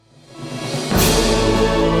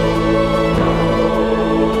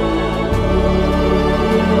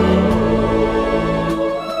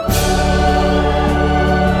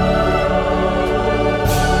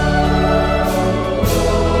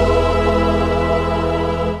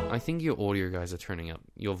think your audio guys are turning up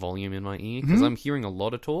your volume in my ear because I'm hearing a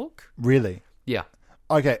lot of talk. Really? Yeah.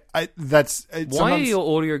 Okay, Why are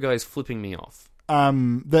your audio guys flipping me off?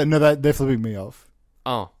 They're flipping me off.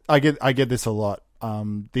 Oh. I get this a lot.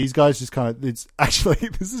 These guys just kind of... It's actually...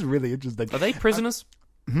 This is really interesting. Are they prisoners?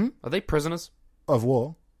 Are they prisoners? Of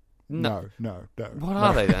war? No. No. What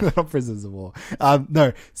are they then? They're not prisoners of war.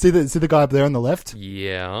 No. See the guy up there on the left?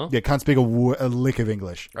 Yeah. Yeah, can't speak a lick of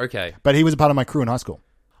English. Okay. But he was a part of my crew in high school.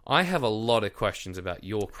 I have a lot of questions about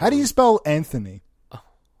your crew. How do you spell Anthony?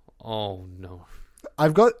 Oh, no.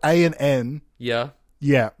 I've got A and N. Yeah.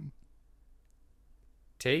 Yeah.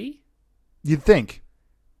 T? You'd think.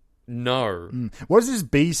 No. What does this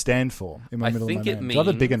B stand for in my I middle think of my it name? Do I have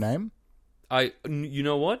a means- bigger name? You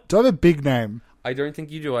know what? Do I have a big name? I don't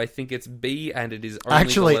think you do. I think it's B and it is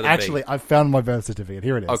only the letter Actually, B. I found my birth certificate.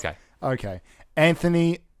 Here it is. Okay.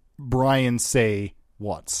 Anthony Brian C.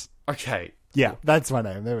 Watts. Okay. Yeah, that's my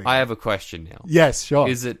name. There we go. I have a question now. Yes, sure.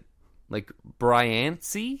 Is it like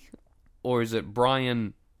Bryancy or is it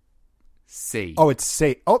Brian C? Oh, it's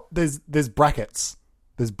C. Oh, there's brackets.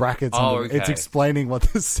 There's brackets. Okay. It's explaining what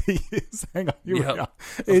the C is. Hang on. Here we go.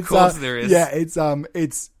 Of course there is. Yeah,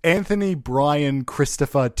 it's Anthony Brian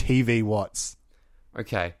Christopher TV Watts.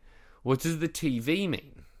 Okay. What does the TV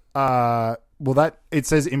mean? Well, it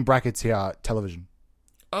says in brackets here, television.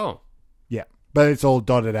 Oh. Yeah, but it's all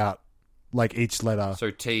dotted out, like each letter.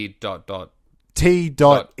 So T dot dot. T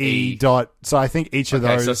dot E dot. So I think each of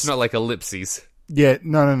those. So it's not like ellipses. Yeah,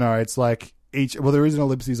 no. It's like each. Well, there is an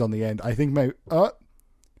ellipses on the end. I think maybe.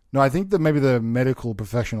 No, I think that maybe the medical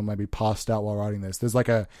professional maybe passed out while writing this. There's like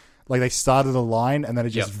they started a line and then it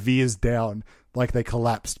just veers down, like they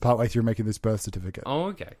collapsed partway through making this birth certificate. Oh,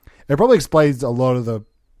 okay. It probably explains a lot of the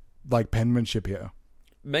like penmanship here.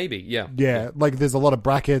 Maybe, yeah. Yeah, like there's a lot of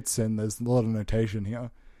brackets and there's a lot of notation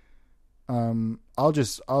here. I'll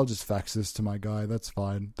just fax this to my guy. That's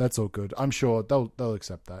fine. That's all good. I'm sure they'll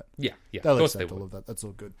accept that. Yeah. They'll Of course accept they all will. of that. That's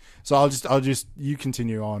all good. So I'll just you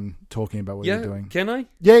continue on talking about what you're doing. Can I?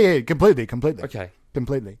 Yeah, completely. Okay.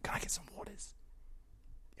 Completely. Can I get some waters?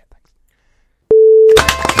 Yeah, thanks.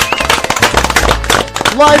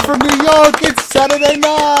 Live from New York, it's Saturday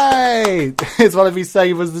night! It's what we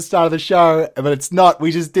say was the start of the show, but it's not.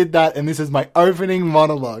 We just did that, and this is my opening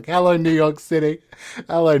monologue. Hello, New York City.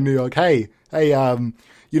 Hello, New York. Hey, when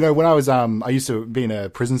I was, I used to be in a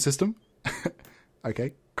prison system.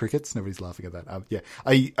 Okay, crickets. Nobody's laughing at that.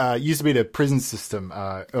 I used to be in a prison system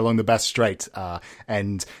along the Bass Strait,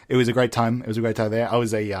 and it was a great time. It was a great time there. I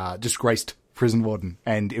was a disgraced prison warden,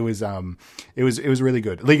 and it was really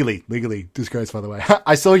good. Legally disgraced, by the way.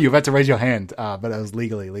 I saw you about to raise your hand, but I was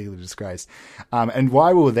legally disgraced. And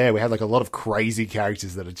while we were there, we had like a lot of crazy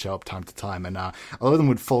characters that would show up time to time, and a lot of them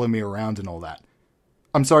would follow me around and all that.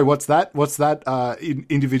 I'm sorry, what's that? What's that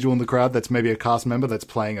individual in the crowd that's maybe a cast member that's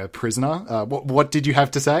playing a prisoner? What did you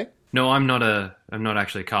have to say? No, I'm not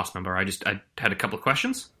actually a cast member. I had a couple of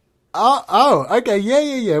questions. Oh, okay,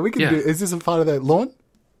 yeah. We can do. Is this a part of that, Lorne?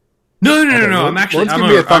 No. I'm actually I'm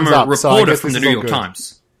a reporter from the New York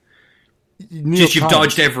Times. You've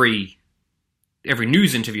dodged every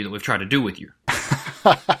news interview that we've tried to do with you.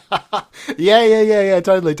 Yeah.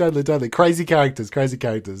 Totally. Crazy characters.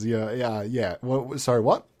 Yeah. Sorry,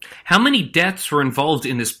 what? How many deaths were involved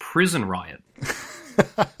in this prison riot?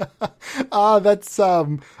 That's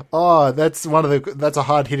a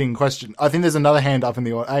hard hitting question. I think there's another hand up in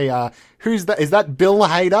the audience. Hey, who's that? Is that Bill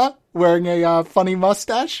Hader wearing a funny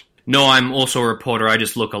mustache? No, I'm also a reporter. I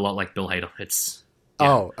just look a lot like Bill Hader.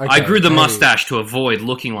 Oh, okay. I grew the mustache to avoid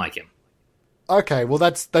looking like him. Okay, well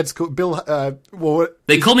that's cool. Bill,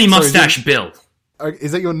 they call me Mustache Bill.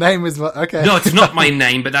 Is that your name as well? Okay. No, it's not my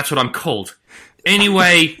name, but that's what I'm called.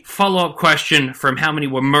 Anyway, follow-up question from how many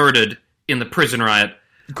were murdered in the prison riot.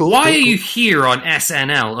 Why are you here on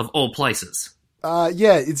SNL of all places?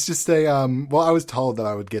 Yeah, it's just I was told that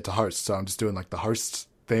I would get to host, so I'm just doing like the host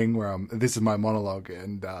thing where this is my monologue,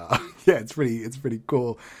 and yeah, it's pretty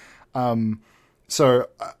cool. So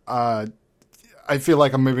I feel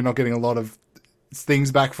like I'm maybe not getting a lot of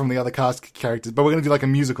things back from the other cast characters, but we're gonna do like a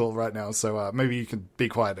musical right now, so maybe you can be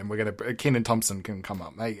quiet, and Kenan Thompson can come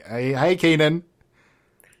up. Hey, Kenan.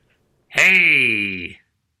 Hey.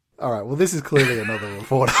 All right. Well, this is clearly another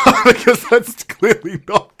reporter because that's clearly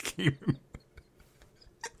not Kenan.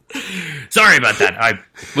 Sorry about that. I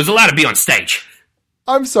was allowed to be on stage.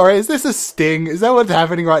 I'm sorry, is this a sting? Is that what's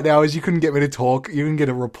happening right now? Is you couldn't get me to talk, you didn't get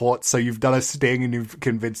a report, so you've done a sting and you've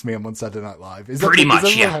convinced me I'm on Saturday Night Live? Pretty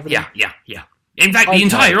much, yeah. In fact, the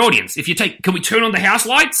entire audience, can we turn on the house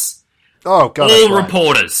lights? Oh, God. All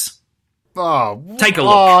reporters. Oh. Take a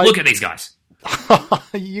look. Look at these guys.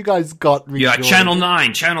 You guys got me. You got good. Channel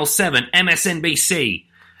 9, Channel 7, MSNBC.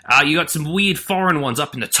 You got some weird foreign ones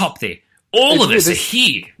up in the top there. All of this are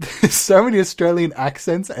here. There's so many Australian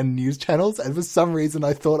accents and news channels, and for some reason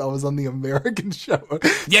I thought I was on the American show.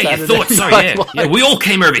 Yeah, Saturday you thought so, Night yeah. Live. Yeah, we all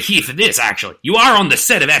came over here for this, actually. You are on the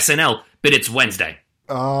set of SNL, but it's Wednesday.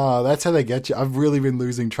 Oh, that's how they get you. I've really been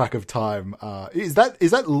losing track of time. Is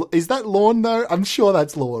that Lorne though? I'm sure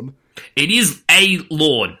that's Lorne. It is a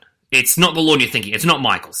lawn. It's not the lawn you're thinking. It's not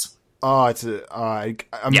Michael's. Oh,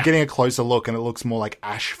 I'm Yeah. getting a closer look, and it looks more like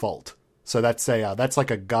asphalt. So that's like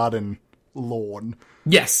a garden lawn.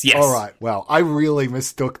 Yes, yes. All right. Well, I really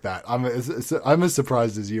mistook that. I'm as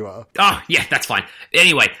surprised as you are. Oh, yeah, that's fine.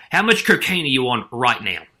 Anyway, how much cocaine are you on right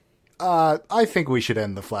now? I think we should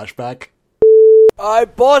end the flashback. Hi,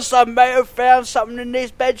 boss, I may have found something in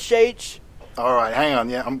these bed sheets. All right, hang on.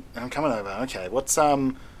 Yeah, I'm coming over. Okay, what's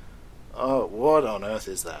oh, what on earth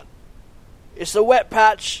is that? It's the wet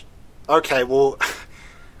patch. Okay, well,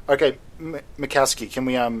 okay, Mikowski, can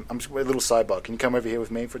we I'm just a little sidebar. Can you come over here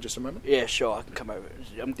with me for just a moment? Yeah, sure, I can come over.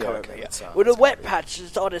 I'm coming over here. let's Well, the go wet over patch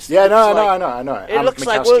is honestly. Yeah, looks no, like, I know. It looks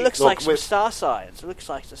like some Mikowski, star signs. It looks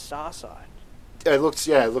like the star sign. it looks.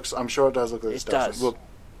 I'm sure it does look like It stuff. does. Look,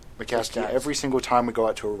 Mikowski, It does. every single time we go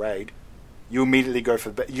out to a raid, you immediately go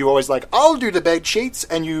for you always like, I'll do the bed sheets,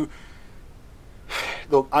 and you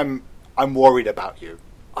look. I'm worried about you.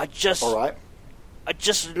 I just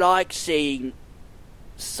like seeing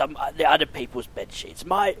the other people's bed sheets.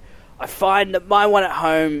 I find that my one at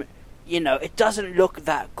home, it doesn't look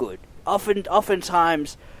that good.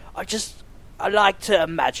 Oftentimes, I like to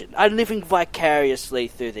imagine. I'm living vicariously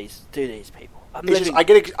through these people. I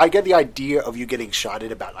get the idea of you getting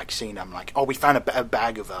excited about like seeing them like, oh, we found a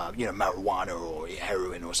bag of marijuana or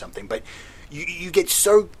heroin or something, but you get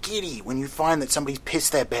so giddy when you find that somebody's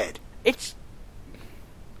pissed their bed.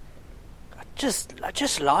 I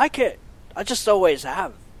just like it. I just always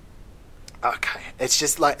have. Okay, it's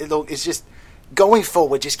just like look, it's just going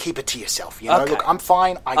forward. Just keep it to yourself. You know, Okay. look, I'm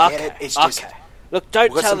fine. I get it. It's just Look,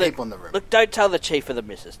 don't we've got tell some the people in the room. Look, don't tell the chief of the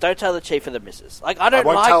missus. Don't tell the chief of the missus. Like I I don't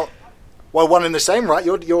won't like. tell. Well, one and the same, right?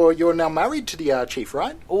 You're now married to the chief,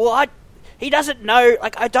 right? Well, he doesn't know.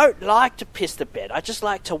 Like I don't like to piss the bed. I just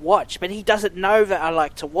like to watch. But he doesn't know that I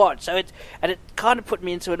like to watch. So it kind of put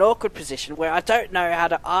me into an awkward position where I don't know how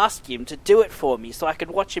to ask him to do it for me, so I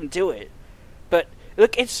can watch him do it. But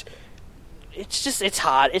look, it's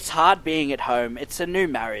hard. It's hard being at home. It's a new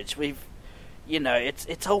marriage.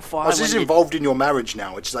 It's all fine. This is involved in your marriage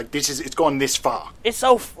now. It's like it's gone this far. It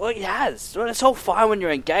has. Well, it's all fine when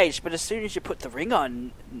you're engaged, but as soon as you put the ring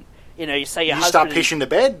on, you say your You husband. start pissing the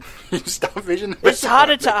bed. You start pissing the bed. It's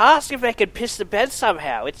harder to ask if they can piss the bed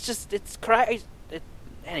somehow. It's crazy.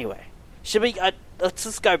 Anyway, should we? Let's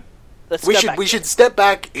just go. We should step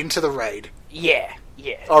back into the raid. Yeah.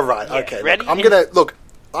 All right. Yeah. Okay. Ready?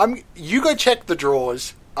 You go check the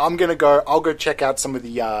drawers. I'll go check out some of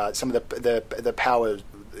the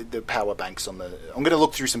power banks on the. I'm gonna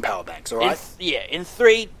look through some power banks. All right. In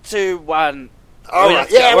 3, 2, 1. All right.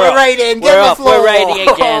 let's go. Yeah, We're we're off. raiding. We're Get on off. the floor. We're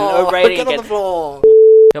raiding again. We're raiding Get on again. the floor.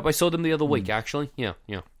 Yep, I saw them the other week, actually. Yeah.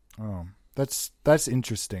 Oh, that's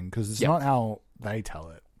interesting because it's not how they tell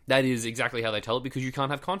it. That is exactly how they tell it because you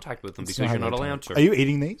can't have contact with them because you're not allowed to. Are you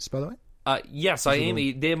eating these, by the way? Yes, I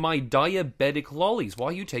am. They're my diabetic lollies. Why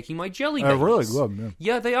are you taking my jelly babies? Really good.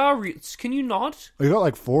 Yeah, they are. Can you not? You got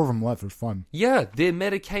like 4 of them left. It's fun. Yeah, they're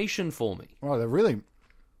medication for me. Oh, they're really.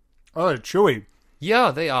 Oh, they're chewy.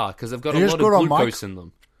 Yeah, they are because they've got They're a just lot of good on glucose mic? in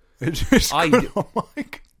them. It's just good on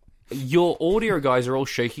mic. Your audio guys are all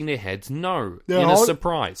shaking their heads. No, They're in a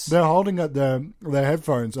surprise. They're holding up their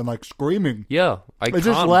headphones and like screaming. Yeah, I Is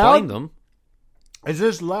this can't loud? blame them. Is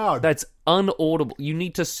this loud? That's unaudible. You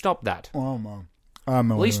need to stop that. Oh man.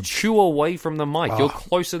 At least chew away from the mic. You're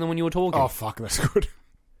closer than when you were talking. Oh fuck, that's good.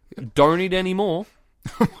 Don't eat any more.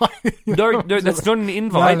 No, that's not an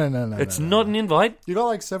invite. No. It's not an invite. You got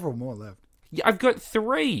like several more left. Yeah, I've got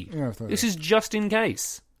 3. You have 3. This is just in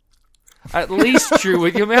case. At least chew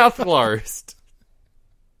with your mouth closed.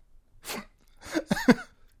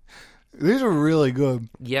 These are really good.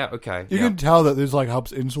 Yeah, okay. You yeah. can tell that this like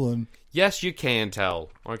helps insulin. Yes, you can tell.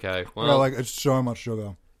 Okay, well, You know, like it's so much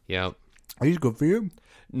sugar. yeah. Are these good for you?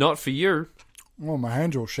 Not for you. Oh, my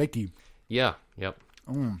hands are all shaky. Yeah, yep.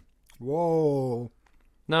 Whoa.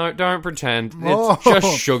 No, don't pretend. Oh. It's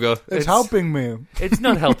just sugar. It's helping me. It's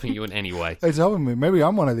not helping you in any way. It's helping me. Maybe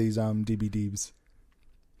I'm one of these DBDs.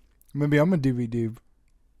 Maybe I'm a DVD.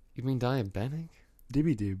 You mean diabetic?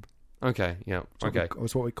 DVD. Okay, yeah, okay.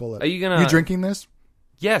 That's what we call it. Are you gonna... You drinking this?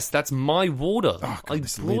 Yes, that's my water. Oh, God, I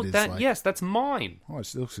this lid brought is that. like- Yes, that's mine. Oh,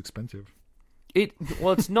 it looks expensive.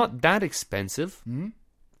 It's not that expensive.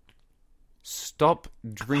 Stop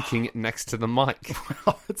drinking it next to the mic.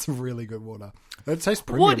 Oh, that's really good water. That tastes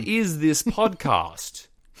premium. What is this podcast?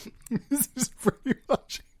 This is pretty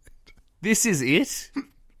much it. This is it?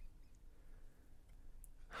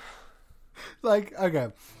 Like,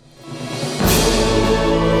 okay.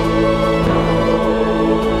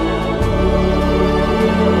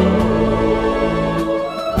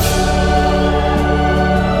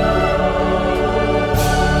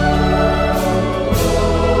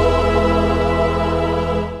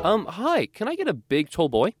 Hi, can I get a big tall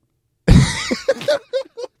boy?